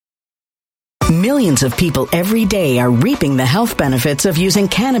Millions of people every day are reaping the health benefits of using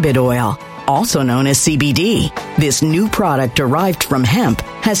cannabis oil, also known as CBD. This new product derived from hemp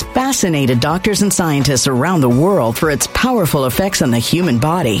has fascinated doctors and scientists around the world for its powerful effects on the human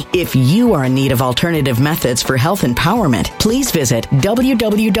body. If you are in need of alternative methods for health empowerment, please visit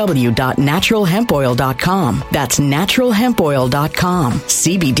www.naturalhempoil.com. That's naturalhempoil.com.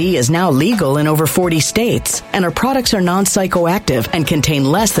 CBD is now legal in over 40 states, and our products are non-psychoactive and contain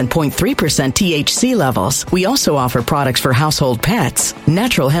less than 0.3% THC levels. We also offer products for household pets.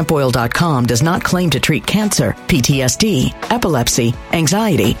 Naturalhempoil.com does not claim to treat cancer, PTSD, epilepsy,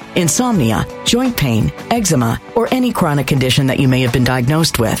 anxiety, insomnia, joint pain, eczema, or any chronic condition that you may have been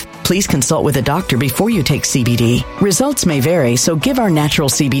diagnosed with. Please consult with a doctor before you take CBD. Results may vary, so give our natural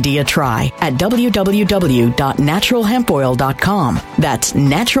CBD a try at www.naturalhempoil.com. That's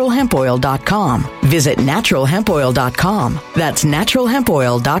naturalhempoil.com. Visit naturalhempoil.com. That's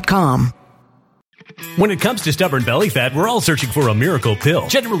naturalhempoil.com. When it comes to stubborn belly fat, we're all searching for a miracle pill.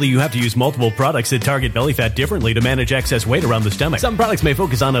 Generally, you have to use multiple products that target belly fat differently to manage excess weight around the stomach. Some products may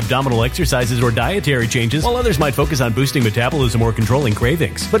focus on abdominal exercises or dietary changes, while others might focus on boosting metabolism or controlling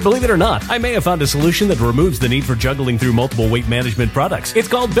cravings. But believe it or not, I may have found a solution that removes the need for juggling through multiple weight management products. It's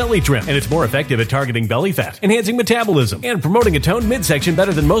called Belly Trim, and it's more effective at targeting belly fat, enhancing metabolism, and promoting a toned midsection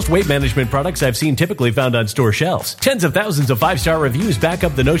better than most weight management products I've seen typically found on store shelves. Tens of thousands of 5-star reviews back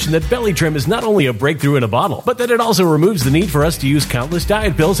up the notion that Belly Trim is not only a breakthrough in a bottle, but that it also removes the need for us to use countless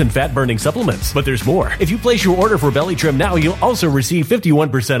diet pills and fat-burning supplements. But there's more. If you place your order for Belly Trim now, you'll also receive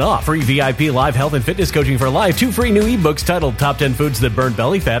 51% off, free VIP live health and fitness coaching for life, 2 free new ebooks titled Top 10 Foods That Burn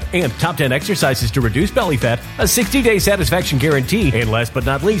Belly Fat and Top 10 Exercises to Reduce Belly Fat, a 60-day satisfaction guarantee, and last but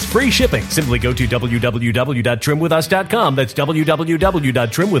not least, free shipping. Simply go to www.trimwithus.com. That's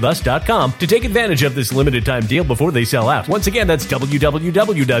www.trimwithus.com to take advantage of this limited time deal before they sell out. Once again, that's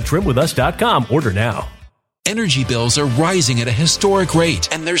www.trimwithus.com. Order now. Energy bills are rising at a historic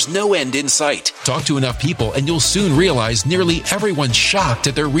rate, and there's no end in sight. Talk to enough people, and you'll soon realize nearly everyone's shocked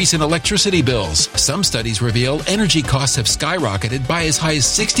at their recent electricity bills. Some studies reveal energy costs have skyrocketed by as high as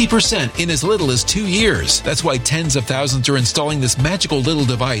 60% in as little as 2 years. That's why tens of thousands are installing this magical little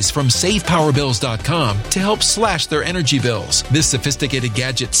device from SavePowerBills.com to help slash their energy bills. This sophisticated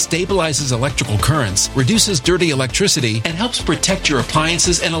gadget stabilizes electrical currents, reduces dirty electricity, and helps protect your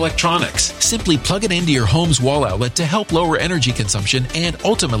appliances and electronics. Simply plug it into your home's wall outlet to help lower energy consumption and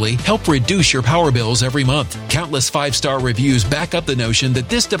ultimately help reduce your power bills every month. Countless 5-star reviews back up the notion that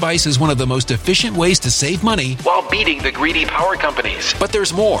this device is one of the most efficient ways to save money while beating the greedy power companies. But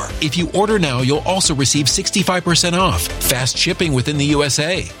there's more. If you order now, you'll also receive 65% off, fast shipping within the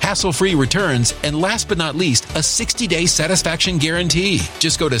USA, hassle-free returns, and last but not least, a 60-day satisfaction guarantee.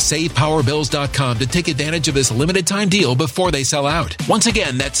 Just go to SavePowerBills.com to take advantage of this limited time deal before they sell out. Once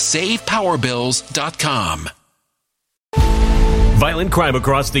again, that's SavePowerBills.com. Violent crime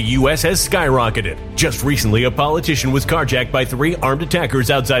across the U.S. has skyrocketed. Just recently, a politician was carjacked by 3 armed attackers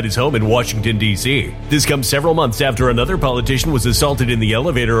outside his home in Washington, D.C. This comes several months after another politician was assaulted in the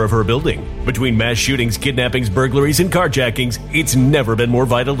elevator of her building. Between mass shootings, kidnappings, burglaries, and carjackings, it's never been more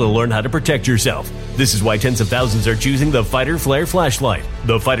vital to learn how to protect yourself. This is why tens of thousands are choosing the Fighter Flare flashlight.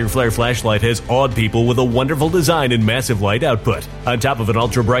 The Fighter Flare flashlight has awed people with a wonderful design and massive light output. On top of an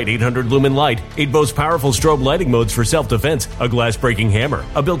ultra-bright 800-lumen light, it boasts powerful strobe lighting modes for self-defense, a glass-breaking hammer,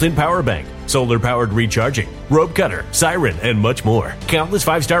 a built-in power bank, solar-powered recharging, rope cutter, siren, and much more. Countless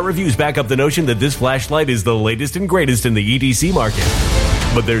 5-star reviews back up the notion that this flashlight is the latest and greatest in the EDC market.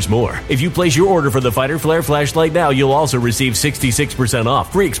 But there's more. If you place your order for the Fighter Flare flashlight now, you'll also receive 66%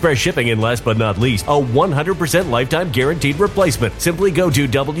 off, free express shipping, and last but not least, a 100% lifetime guaranteed replacement. Simply go to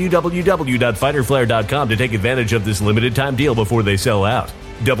www.fighterflare.com to take advantage of this limited time deal before they sell out.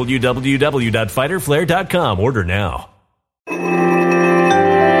 www.fighterflare.com. Order now.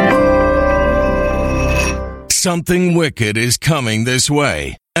 Something wicked is coming this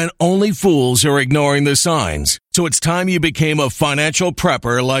way, and only fools are ignoring the signs. So it's time you became a financial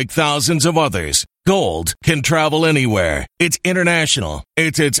prepper like thousands of others. Gold can travel anywhere. It's international.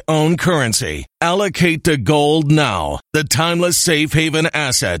 It's its own currency. Allocate to gold now, the timeless safe haven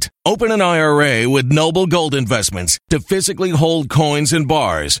asset. Open an IRA with Noble Gold Investments to physically hold coins and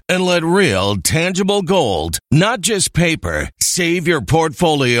bars and let real, tangible gold, not just paper, Save your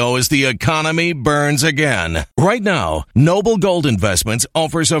portfolio as the economy burns again. Right now, Noble Gold Investments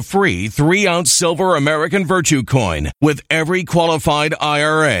offers a free 3-ounce silver American Virtue coin with every qualified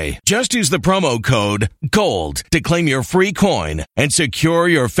IRA. Just use the promo code GOLD to claim your free coin and secure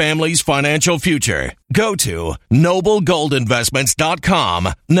your family's financial future. Go to noblegoldinvestments.com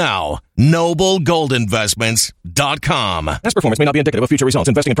now. noblegoldinvestments.com. Past performance may not be indicative of future results.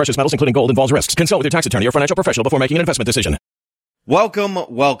 Investing in precious metals, including gold, involves risks. Consult with your tax attorney or financial professional before making an investment decision. Welcome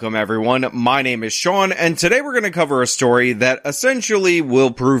everyone. My name is Sean, and today we're going to cover a story that essentially will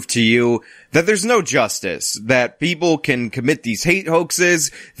prove to you that there's no justice, that people can commit these hate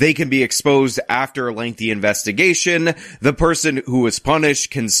hoaxes, they can be exposed after a lengthy investigation, the person who is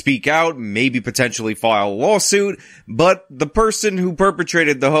punished can speak out, maybe potentially file a lawsuit, but the person who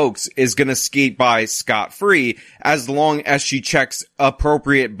perpetrated the hoax is going to skate by scot-free as long as she checks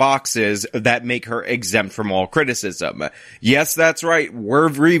appropriate boxes that make her exempt from all criticism. Yes, that's right, we're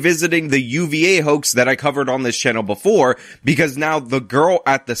revisiting the UVA hoax that I covered on this channel before, because now the girl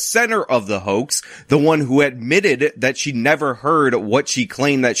at the center of the hoax, the one who admitted that she never heard what she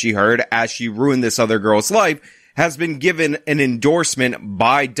claimed that she heard as she ruined this other girl's life, has been given an endorsement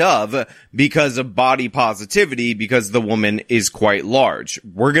by Dove because of body positivity, because the woman is quite large.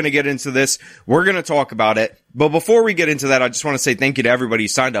 We're going to get into this. We're going to talk about it. But before we get into that, I just want to say thank you to everybody who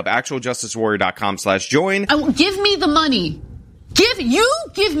signed up. actualjusticewarrior.com/join. Give me the money. Give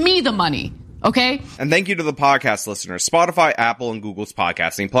me the money. Okay? And thank you to the podcast listeners, Spotify, Apple, and Google's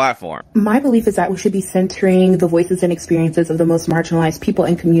podcasting platform. My belief is that we should be centering the voices and experiences of the most marginalized people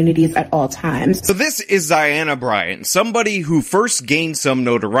and communities at all times. So this is Diana Bryant, somebody who first gained some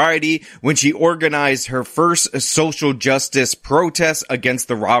notoriety when she organized her first social justice protest against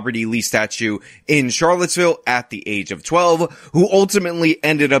the Robert E. Lee statue in Charlottesville at the age of 12, who ultimately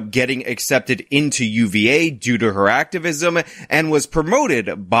ended up getting accepted into UVA due to her activism and was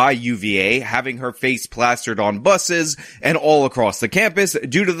promoted by UVA, having her face plastered on buses and all across the campus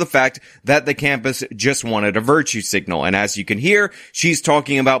due to the fact that the campus just wanted a virtue signal. And as you can hear, she's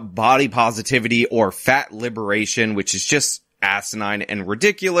talking about body positivity or fat liberation, which is just asinine and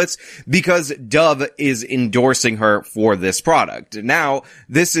ridiculous because Dove is endorsing her for this product. Now,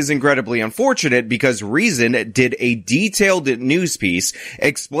 this is incredibly unfortunate because Reason did a detailed news piece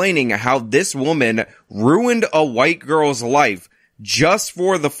explaining how this woman ruined a white girl's life just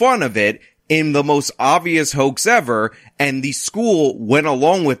for the fun of it in the most obvious hoax ever, and the school went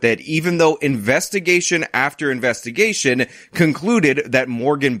along with it, even though investigation after investigation concluded that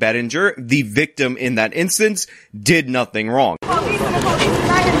Morgan Bettinger, the victim in that instance, did nothing wrong.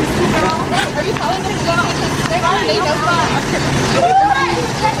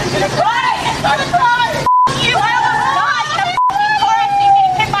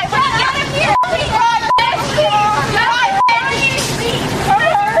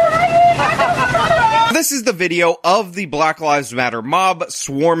 This is the video of the Black Lives Matter mob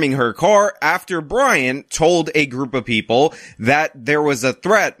swarming her car after Brian told a group of people that there was a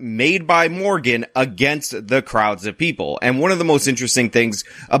threat made by Morgan against the crowds of people. And one of the most interesting things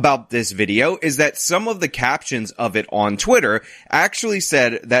about this video is that some of the captions of it on Twitter actually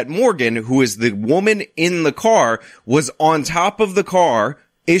said that Morgan, who is the woman in the car, was on top of the car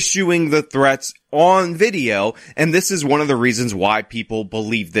issuing the threats on video, and this is one of the reasons why people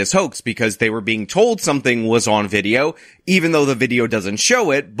believe this hoax, because they were being told something was on video, even though the video doesn't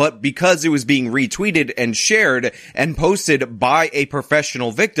show it, but because it was being retweeted and shared and posted by a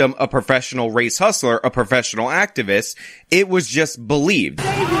professional victim, a professional race hustler, a professional activist, it was just believed.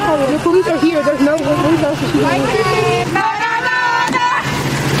 The police are here. There's no police officers.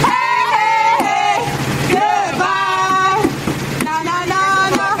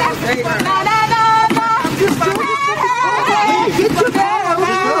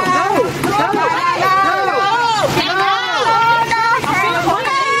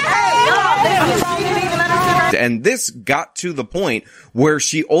 And this got to the point where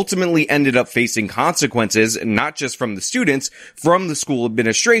she ultimately ended up facing consequences, not just from the students, from the school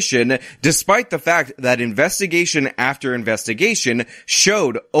administration, despite the fact that investigation after investigation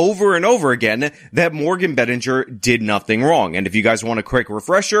showed over and over again that Morgan Bettinger did nothing wrong. And if you guys want a quick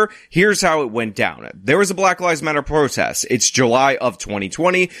refresher, here's how it went down. There was a Black Lives Matter protest. It's July of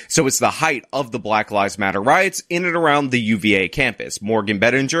 2020, so it's the height of the Black Lives Matter riots in and around the UVA campus. Morgan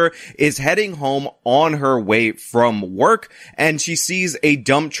Bettinger is heading home on her way way from work, and she sees a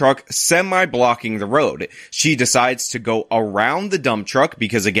dump truck semi-blocking the road. She decides to go around the dump truck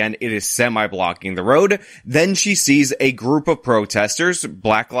because, again, it is semi-blocking the road. Then she sees a group of protesters,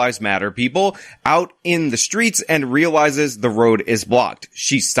 Black Lives Matter people, out in the streets and realizes the road is blocked.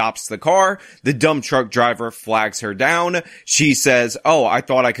 She stops the car. The dump truck driver flags her down. She says, "Oh, I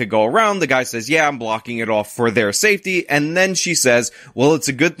thought I could go around." The guy says, "Yeah, I'm blocking it off for their safety." And then she says, "Well, it's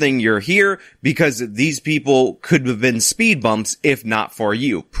a good thing you're here because these people could have been speed bumps if not for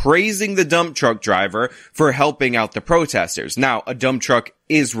you," praising the dump truck driver for helping out the protesters. Now, a dump truck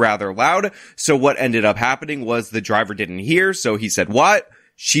is rather loud, so what ended up happening was the driver didn't hear, so he said, "What?"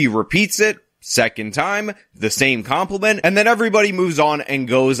 She repeats it. Second time, the same compliment, and then everybody moves on and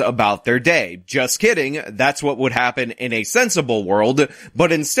goes about their day. Just kidding, that's what would happen in a sensible world,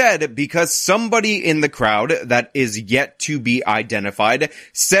 but instead, because somebody in the crowd that is yet to be identified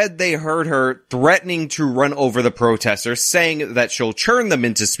said they heard her threatening to run over the protesters, saying that she'll turn them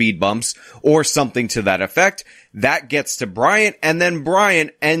into speed bumps, or something to that effect, that gets to Bryant, and then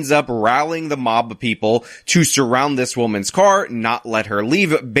Bryant ends up rallying the mob of people to surround this woman's car, not let her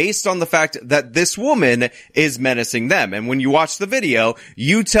leave, based on the fact that this woman is menacing them. And when you watch the video,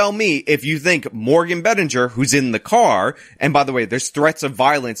 you tell me if you think Morgan Bettinger, who's in the car, and by the way, there's threats of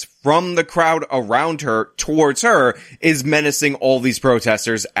violence from the crowd around her towards her, is menacing all these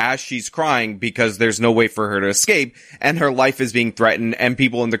protesters as she's crying because there's no way for her to escape, and her life is being threatened, and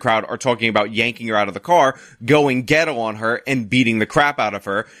people in the crowd are talking about yanking her out of the car, going ghetto on her and beating the crap out of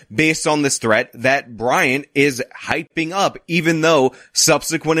her based on this threat that Bryant is hyping up, even though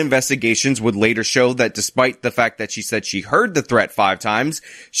subsequent investigations would later show that despite the fact that she said she heard the threat 5 times,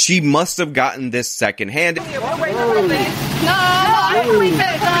 she must have gotten this secondhand. No, I believe it.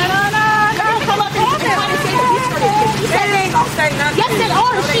 Yes, they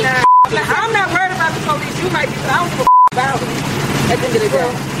are. I'm not worried about the police. You might be, but I don't give a about them at the end of the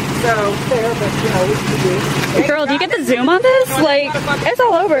day. So, fair, but you know, what you do. Girl, do you get the zoom on this? Like, it's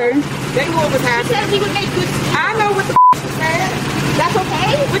all over. They knew what was happening. He said he would make good. I know what the he said. That's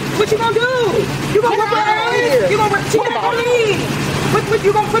okay. What you gonna do? You gonna whip her? You gonna whip police? What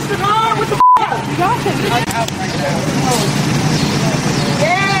you gonna push the car? What the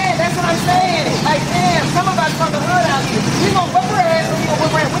Yeah, that's what I'm saying. Like, damn, some of us from the hood out here. You gonna whip her ass or you gonna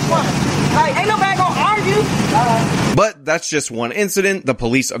whip her ass? Which one? Like, ain't nobody gonna argue. But that's just one incident. The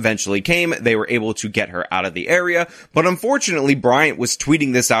police eventually came. They were able to get her out of the area. But unfortunately, Bryant was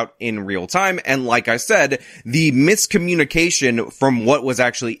tweeting this out in real time. And like I said, the miscommunication from what was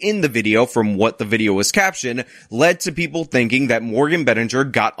actually in the video, from what the video was captioned, led to people thinking that Morgan Bettinger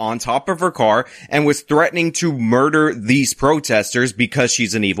got on top of her car and was threatening to murder these protesters because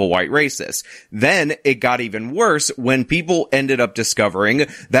she's an evil white racist. Then it got even worse when people ended up discovering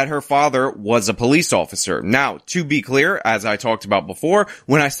that her father was a police officer. Now, to be clear, as I talked about before,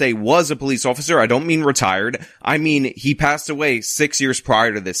 when I say was a police officer, I don't mean retired. I mean, he passed away 6 years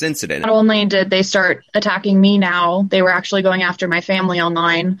prior to this incident. Not only did they start attacking me now, they were actually going after my family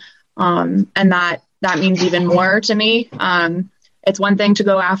online. And that means even more to me. It's one thing to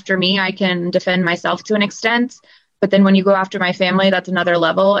go after me. I can defend myself to an extent. But then when you go after my family, that's another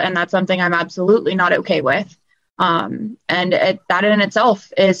level. And that's something I'm absolutely not okay with. That in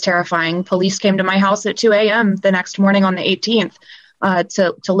itself is terrifying. Police came to my house at 2 a.m. the next morning on the 18th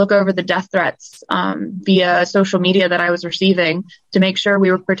to look over the death threats via social media that I was receiving to make sure we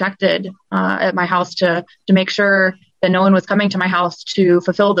were protected at my house, to make sure that no one was coming to my house to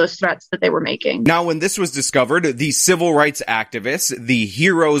fulfill those threats that they were making. Now, when this was discovered, the civil rights activists, the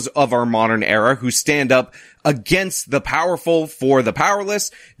heroes of our modern era who stand up against the powerful for the powerless,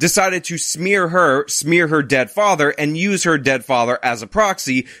 decided to smear her dead father, and use her dead father as a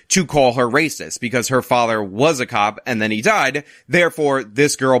proxy to call her racist because her father was a cop and then he died. Therefore,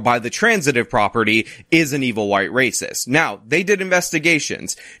 this girl by the transitive property is an evil white racist. Now, they did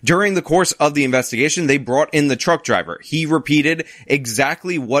investigations. During the course of the investigation, they brought in the truck driver. He repeated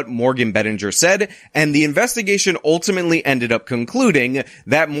exactly what Morgan Bettinger said, and the investigation ultimately ended up concluding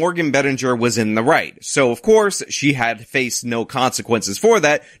that Morgan Bettinger was in the right. So, of course, she had faced no consequences for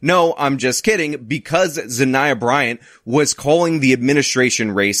that. No, I'm just kidding, because Zaniyah Bryant was calling the administration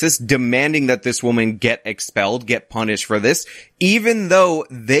racist, demanding that this woman get expelled, get punished for this, even though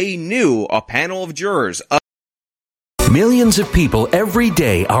they knew, a panel of jurors, Millions of people every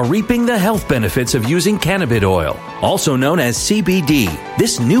day are reaping the health benefits of using cannabis oil, also known as CBD.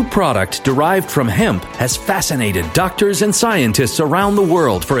 This new product derived from hemp has fascinated doctors and scientists around the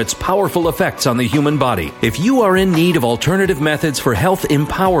world for its powerful effects on the human body. If you are in need of alternative methods for health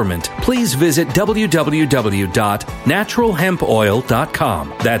empowerment, please visit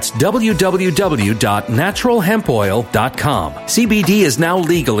www.naturalhempoil.com. That's www.naturalhempoil.com. CBD is now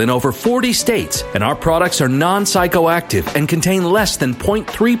legal in over 40 states, and our products are non-psychoactive and contain less than 0.3%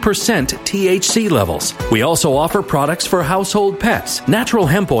 THC levels. We also offer products for household pets.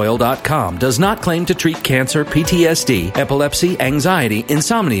 NaturalHempOil.com does not claim to treat cancer, PTSD, epilepsy, anxiety,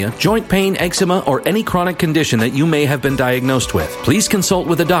 insomnia, joint pain, eczema, or any chronic condition that you may have been diagnosed with. Please consult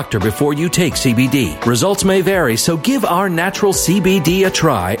with a doctor before you take CBD. Results may vary, so give our natural CBD a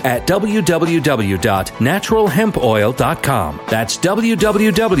try at www.naturalhempoil.com. That's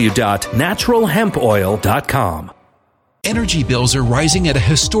www.naturalhempoil.com. Energy bills are rising at a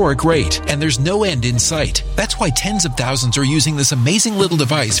historic rate, and there's no end in sight. That's why tens of thousands are using this amazing little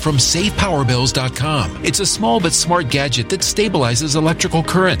device from SavePowerBills.com. It's a small but smart gadget that stabilizes electrical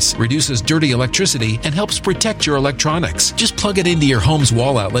currents, reduces dirty electricity, and helps protect your electronics. Just plug it into your home's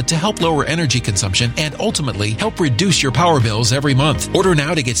wall outlet to help lower energy consumption and ultimately help reduce your power bills every month. Order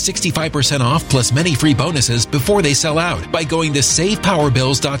now to get 65% off plus many free bonuses before they sell out by going to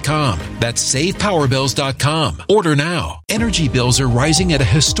SavePowerBills.com. That's SavePowerBills.com. Order now. Energy bills are rising at a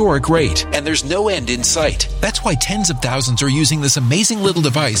historic rate, and there's no end in sight. That's why tens of thousands are using this amazing little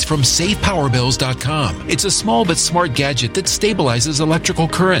device from SavePowerBills.com. It's a small but smart gadget that stabilizes electrical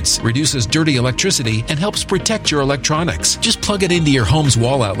currents, reduces dirty electricity, and helps protect your electronics. Just plug it into your home's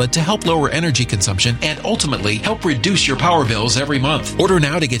wall outlet to help lower energy consumption and ultimately help reduce your power bills every month. Order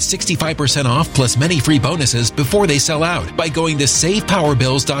now to get 65% off plus many free bonuses before they sell out by going to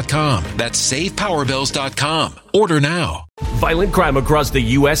SavePowerBills.com. That's SavePowerBills.com. Order now. Violent crime across the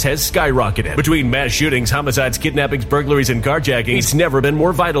U.S. has skyrocketed. Between mass shootings, homicides, kidnappings, burglaries, and carjacking, it's never been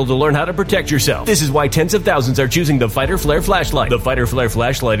more vital to learn how to protect yourself. This is why tens of thousands are choosing the Fighter Flare flashlight. The Fighter Flare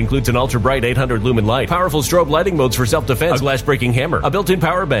flashlight includes an ultra-bright 800 lumen light, powerful strobe lighting modes for self-defense, a glass-breaking hammer, a built-in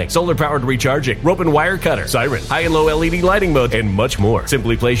power bank, solar-powered recharging, rope and wire cutter, siren, high and low LED lighting mode, and much more.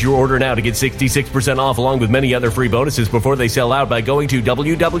 Simply place your order now to get 66% off along with many other free bonuses before they sell out by going to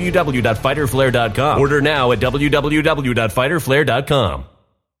www.fighterflare.com. Order now at www.fighterflare.com.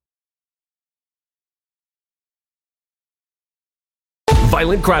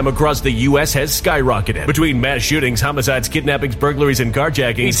 Violent crime across the U.S. has skyrocketed. Between mass shootings, homicides, kidnappings, burglaries, and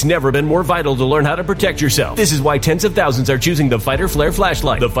carjacking, it's never been more vital to learn how to protect yourself. This is why tens of thousands are choosing the Fighter Flare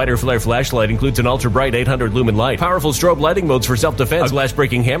flashlight. The Fighter Flare flashlight includes an ultra-bright 800 lumen light, powerful strobe lighting modes for self-defense, a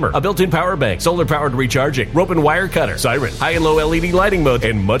glass-breaking hammer, a built-in power bank, solar-powered recharging, rope and wire cutter, siren, high and low LED lighting mode,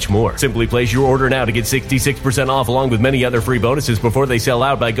 and much more. Simply place your order now to get 66% off along with many other free bonuses before they sell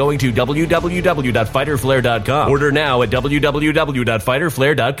out by going to www.fighterflare.com. Order now at www.fighterflare.com.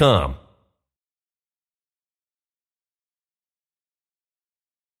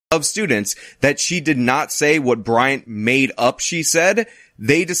 Of students that she did not say what Bryant made up she said,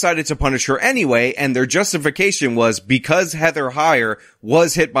 they decided to punish her anyway, and their justification was because Heather Heyer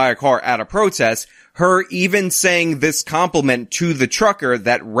was hit by a car at a protest, her even saying this compliment to the trucker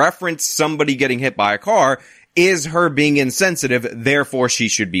that referenced somebody getting hit by a car is her being insensitive, therefore she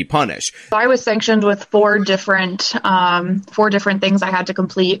should be punished. I was sanctioned with four different things I had to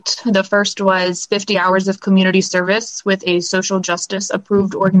complete. The first was 50 hours of community service with a social justice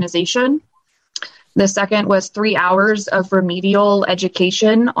approved organization. The second was 3 hours of remedial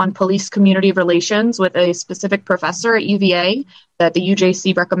education on police community relations with a specific professor at UVA that the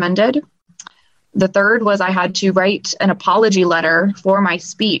UJC recommended. The third was I had to write an apology letter for my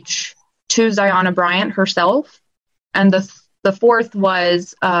speech to Ziona Bryant herself. And the fourth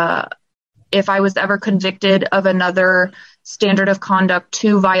was if I was ever convicted of another standard of conduct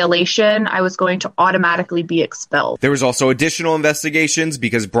 2 violation, I was going to automatically be expelled. There was also additional investigations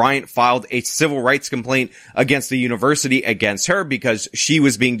because Bryant filed a civil rights complaint against the university against her because she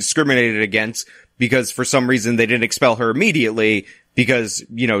was being discriminated against because for some reason they didn't expel her immediately. Because,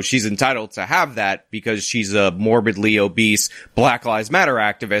 you know, she's entitled to have that because she's a morbidly obese Black Lives Matter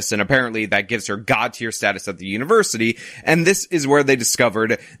activist, and apparently that gives her God tier status at the university. And this is where they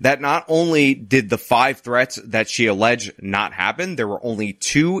discovered that not only did the 5 threats that she alleged not happen, there were only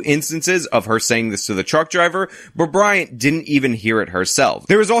 2 instances of her saying this to the truck driver, but Bryant didn't even hear it herself.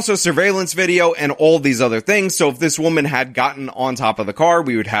 There was also surveillance video and all these other things, so if this woman had gotten on top of the car,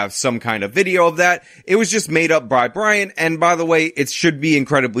 we would have some kind of video of that. It was just made up by Bryant, and by the way, it should be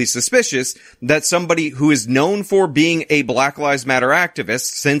incredibly suspicious that somebody who is known for being a Black Lives Matter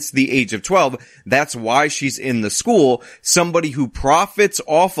activist since the age of 12, that's why she's in the school, somebody who profits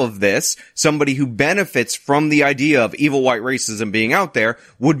off of this, somebody who benefits from the idea of evil white racism being out there,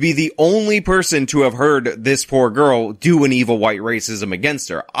 would be the only person to have heard this poor girl do an evil white racism against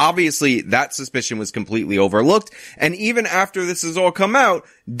her. Obviously, that suspicion was completely overlooked, and even after this has all come out,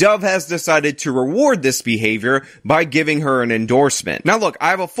 Dove has decided to reward this behavior by giving her an endorsement. Now look, I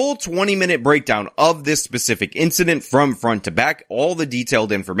have a full 20-minute breakdown of this specific incident from front to back, all the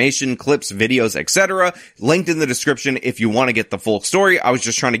detailed information, clips, videos, etc., linked in the description if you want to get the full story. I was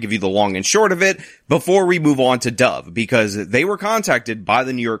just trying to give you the long and short of it before we move on to Dove, because they were contacted by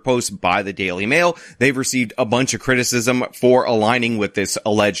the New York Post, by the Daily Mail. They've received a bunch of criticism for aligning with this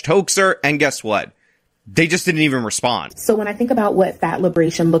alleged hoaxer, and guess what? They just didn't even respond. So when I think about what fat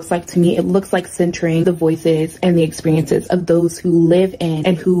liberation looks like to me, it looks like centering the voices and the experiences of those who live in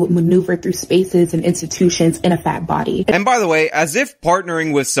and who maneuver through spaces and institutions in a fat body. And by the way, as if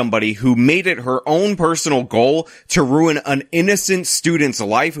partnering with somebody who made it her own personal goal to ruin an innocent student's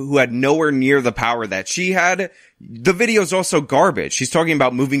life who had nowhere near the power that she had, the video is also garbage. She's talking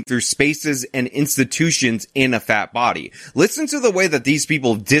about moving through spaces and institutions in a fat body. Listen to the way that these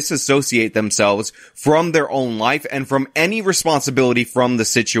people disassociate themselves from their own life and from any responsibility from the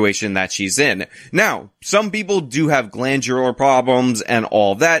situation that she's in. Now, some people do have glandular problems and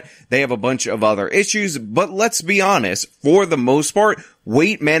all that. They have a bunch of other issues, but let's be honest, for the most part,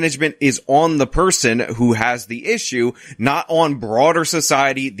 weight management is on the person who has the issue, not on broader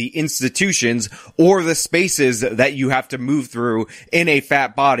society, the institutions, or the spaces that you have to move through in a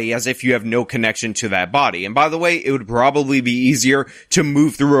fat body as if you have no connection to that body. And by the way, it would probably be easier to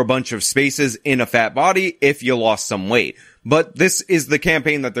move through a bunch of spaces in a fat body if you lost some weight. But this is the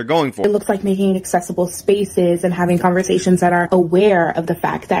campaign that they're going for. It looks like making accessible spaces and having conversations that are aware of the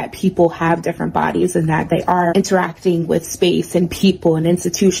fact that people have different bodies and that they are interacting with space and people and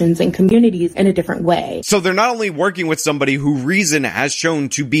institutions and communities in a different way. So they're not only working with somebody who reason has shown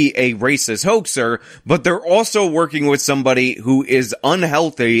to be a racist hoaxer, but they're also working with somebody who is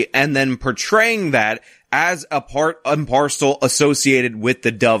unhealthy and then portraying that as a part and parcel associated with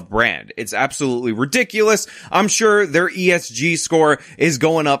the Dove brand. It's absolutely ridiculous. I'm sure their ESG score is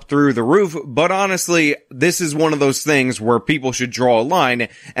going up through the roof, but honestly, this is one of those things where people should draw a line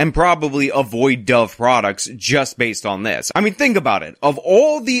and probably avoid Dove products just based on this. I mean, think about it. Of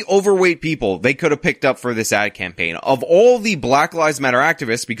all the overweight people they could have picked up for this ad campaign, of all the Black Lives Matter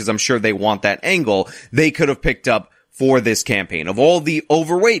activists, because I'm sure they want that angle, they could have picked up for this campaign. Of all the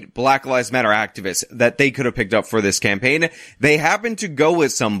overweight Black Lives Matter activists that they could have picked up for this campaign, they happened to go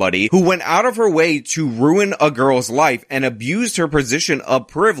with somebody who went out of her way to ruin a girl's life and abused her position of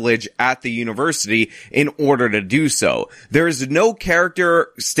privilege at the university in order to do so. There is no character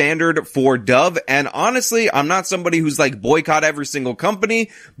standard for Dove, and honestly, I'm not somebody who's like boycott every single company,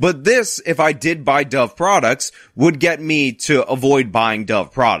 but this, if I did buy Dove products, would get me to avoid buying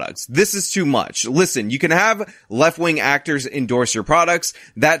Dove products. This is too much. Listen, you can have left-wing actors endorse your products.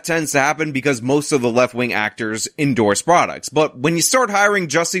 That tends to happen because most of the left-wing actors endorse products. But when you start hiring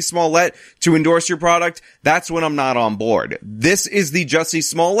Jussie Smollett to endorse your product, that's when I'm not on board. This is the Jussie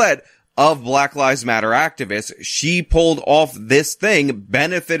Smollett of Black Lives Matter activists. She pulled off this thing,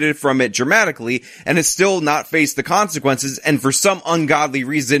 benefited from it dramatically, and has still not faced the consequences, and for some ungodly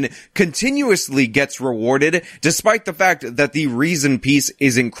reason continuously gets rewarded, despite the fact that the reason piece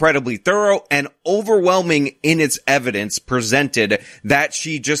is incredibly thorough and overwhelming in its evidence presented that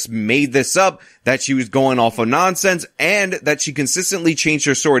she just made this up, that she was going off of nonsense, and that she consistently changed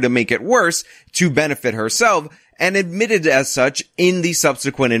her story to make it worse to benefit herself, and admitted as such in the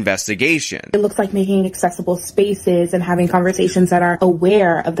subsequent investigation. It looks like making accessible spaces and having conversations that are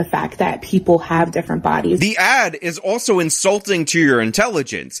aware of the fact that people have different bodies. The ad is also insulting to your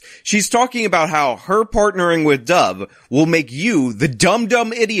intelligence. She's talking about how her partnering with Dove will make you, the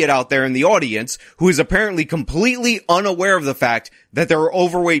dumb idiot out there in the audience, who is apparently completely unaware of the fact that there are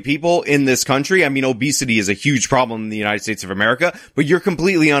overweight people in this country. I mean, obesity is a huge problem in the United States of America, but you're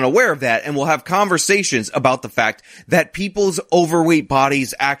completely unaware of that, and we'll have conversations about the fact that people's overweight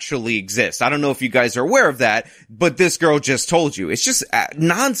bodies actually exist. I don't know if you guys are aware of that, but this girl just told you. It's just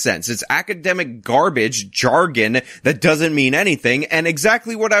nonsense. It's academic garbage, jargon that doesn't mean anything, and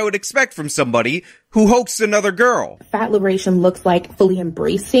exactly what I would expect from somebody who hoaxed another girl. Fat liberation looks like fully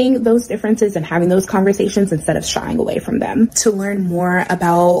embracing those differences and having those conversations instead of shying away from them. To learn more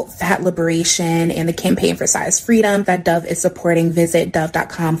about fat liberation and the campaign for size freedom that Dove is supporting, visit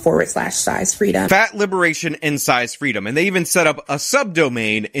dove.com/size freedom. Fat liberation and size freedom. And they even set up a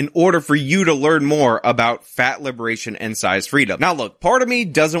subdomain in order for you to learn more about fat liberation and size freedom. Now look, part of me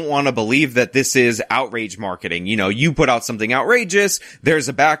doesn't want to believe that this is outrage marketing. You know, you put out something outrageous, there's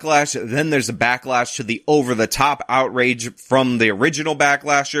a backlash, then there's a backlash to the over-the-top outrage from the original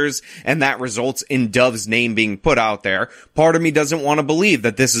backlashers, and that results in Dove's name being put out there. Part of me doesn't want to believe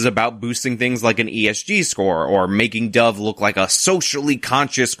that this is about boosting things like an ESG score or making Dove look like a socially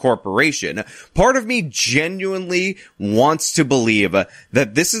conscious corporation. Part of me genuinely wants to believe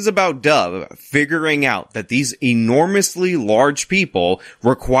that this is about Dove figuring out that these enormously large people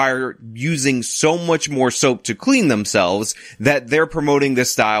require using so much more soap to clean themselves that they're promoting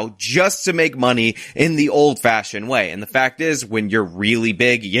this style just to make money in the old-fashioned way. And the fact is, when you're really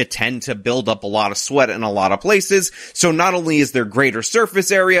big, you tend to build up a lot of sweat in a lot of places. So not only is there greater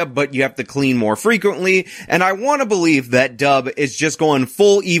surface area, but you have to clean more frequently. And I want to believe that Dove is just going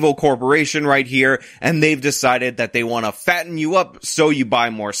full evil corporation right here, and they've decided that they want to fatten you up so you buy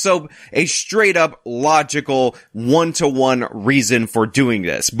more soap. A straight up logical one-to-one reason for doing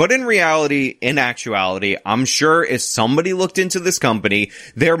this. But in reality, in actuality, I'm sure if somebody looked into this company,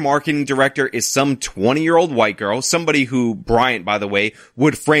 their marketing director is some 20-year-old white girl, somebody who Bryant, by the way,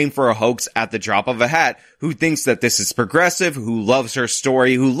 would frame for a hoax at the drop of a hat, who thinks that this is progressive, who loves her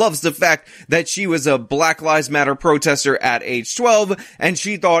story, who loves the fact that she was a Black Lives Matter protester at age 12, and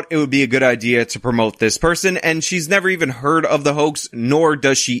she thought it would be a good idea to promote this person, and she's never even heard of the hoax, nor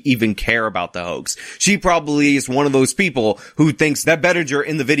does she even care about the hoax. She probably is one of those people who thinks that Bettinger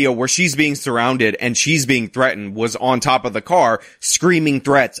in the video where she's being surrounded and she's being threatened was on top of the car screaming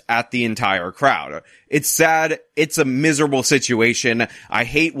threats at the entire crowd. It's sad. It's a miserable situation. I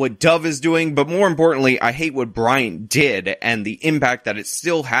hate what Dove is doing, but more importantly, I hate what Bryant did and the impact that it's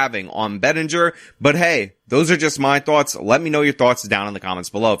still having on Bettinger. But hey, those are just my thoughts. Let me know your thoughts down in the comments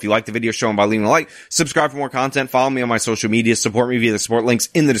below. If you like the video, show them by leaving a like, subscribe for more content, follow me on my social media, support me via the support links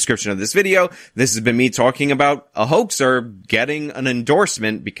in the description of this video. This has been me talking about a hoaxer getting an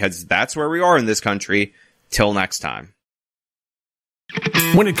endorsement, because that's where we are in this country. Till next time.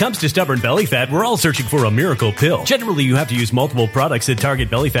 When it comes to stubborn belly fat, we're all searching for a miracle pill. Generally, you have to use multiple products that target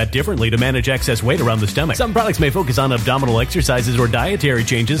belly fat differently to manage excess weight around the stomach. Some products may focus on abdominal exercises or dietary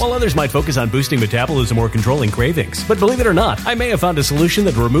changes, while others might focus on boosting metabolism or controlling cravings. But believe it or not, I may have found a solution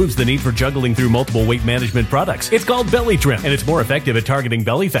that removes the need for juggling through multiple weight management products. It's called Belly Trim, and it's more effective at targeting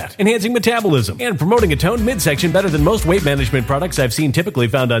belly fat, enhancing metabolism, and promoting a toned midsection better than most weight management products I've seen typically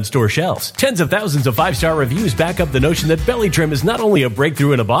found on store shelves. Tens of thousands of 5-star reviews back up the notion that Belly Trim is not only a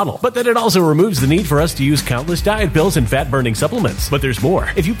breakthrough in a bottle, but that it also removes the need for us to use countless diet pills and fat-burning supplements. But there's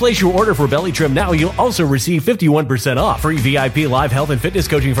more. If you place your order for Belly Trim now, you'll also receive 51% off, free VIP live health and fitness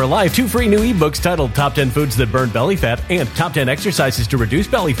coaching for life, 2 free new ebooks titled Top 10 Foods That Burn Belly Fat and Top 10 Exercises to Reduce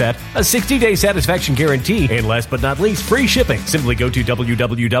Belly Fat, a 60-day satisfaction guarantee, and last but not least, free shipping. Simply go to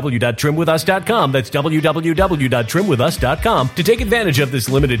www.trimwithus.com. That's www.trimwithus.com to take advantage of this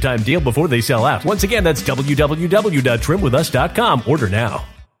limited time deal before they sell out. Once again, that's www.trimwithus.com. Order now.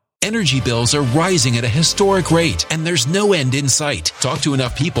 Energy bills are rising at a historic rate, and there's no end in sight. Talk to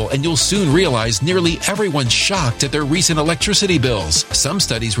enough people and you'll soon realize nearly everyone's shocked at their recent electricity bills. Some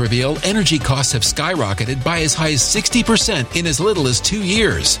studies reveal energy costs have skyrocketed by as high as 60% in as little as 2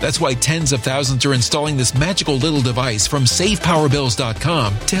 years. That's why tens of thousands are installing this magical little device from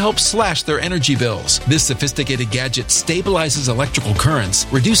SavePowerBills.com to help slash their energy bills. This sophisticated gadget stabilizes electrical currents,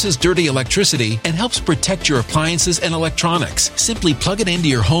 reduces dirty electricity, and helps protect your appliances and electronics. Simply plug it into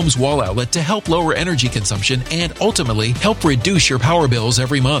your home's wall outlet to help lower energy consumption and ultimately help reduce your power bills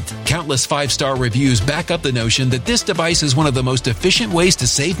every month. Countless 5-star reviews back up the notion that this device is one of the most efficient ways to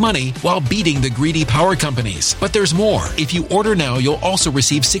save money while beating the greedy power companies. But there's more. If you order now, you'll also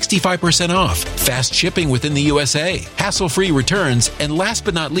receive 65% off, fast shipping within the USA, hassle-free returns, and last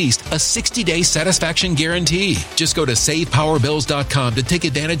but not least, a 60-day satisfaction guarantee. Just go to SavePowerBills.com to take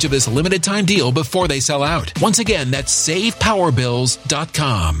advantage of this limited time deal before they sell out. Once again, that's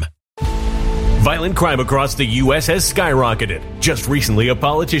SavePowerBills.com. Violent crime across the U.S. has skyrocketed. Just recently, a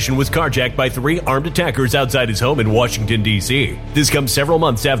politician was carjacked by 3 armed attackers outside his home in Washington, D.C. This comes several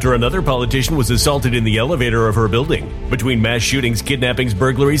months after another politician was assaulted in the elevator of her building. Between mass shootings, kidnappings,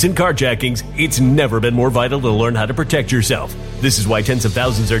 burglaries, and carjackings, it's never been more vital to learn how to protect yourself. This is why tens of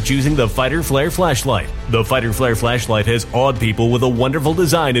thousands are choosing the Fighter Flare flashlight. The Fighter Flare flashlight has awed people with a wonderful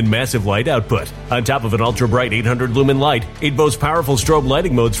design and massive light output. On top of an ultra-bright 800 lumen light, it boasts powerful strobe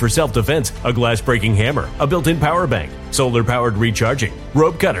lighting modes for self-defense, a glass glass-breaking hammer, a built-in power bank, solar-powered recharging,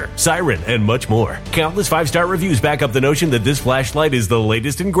 rope cutter, siren, and much more. Countless 5-star reviews back up the notion that this flashlight is the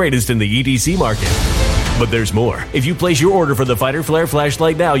latest and greatest in the EDC market. But there's more. If you place your order for the Fighter Flare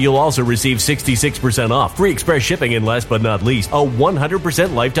flashlight now, you'll also receive 66% off, free express shipping, and last but not least, a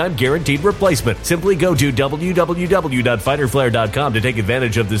 100% lifetime guaranteed replacement. Simply go to www.fighterflare.com to take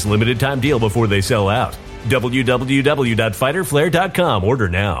advantage of this limited time deal before they sell out. www.fighterflare.com. Order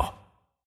now.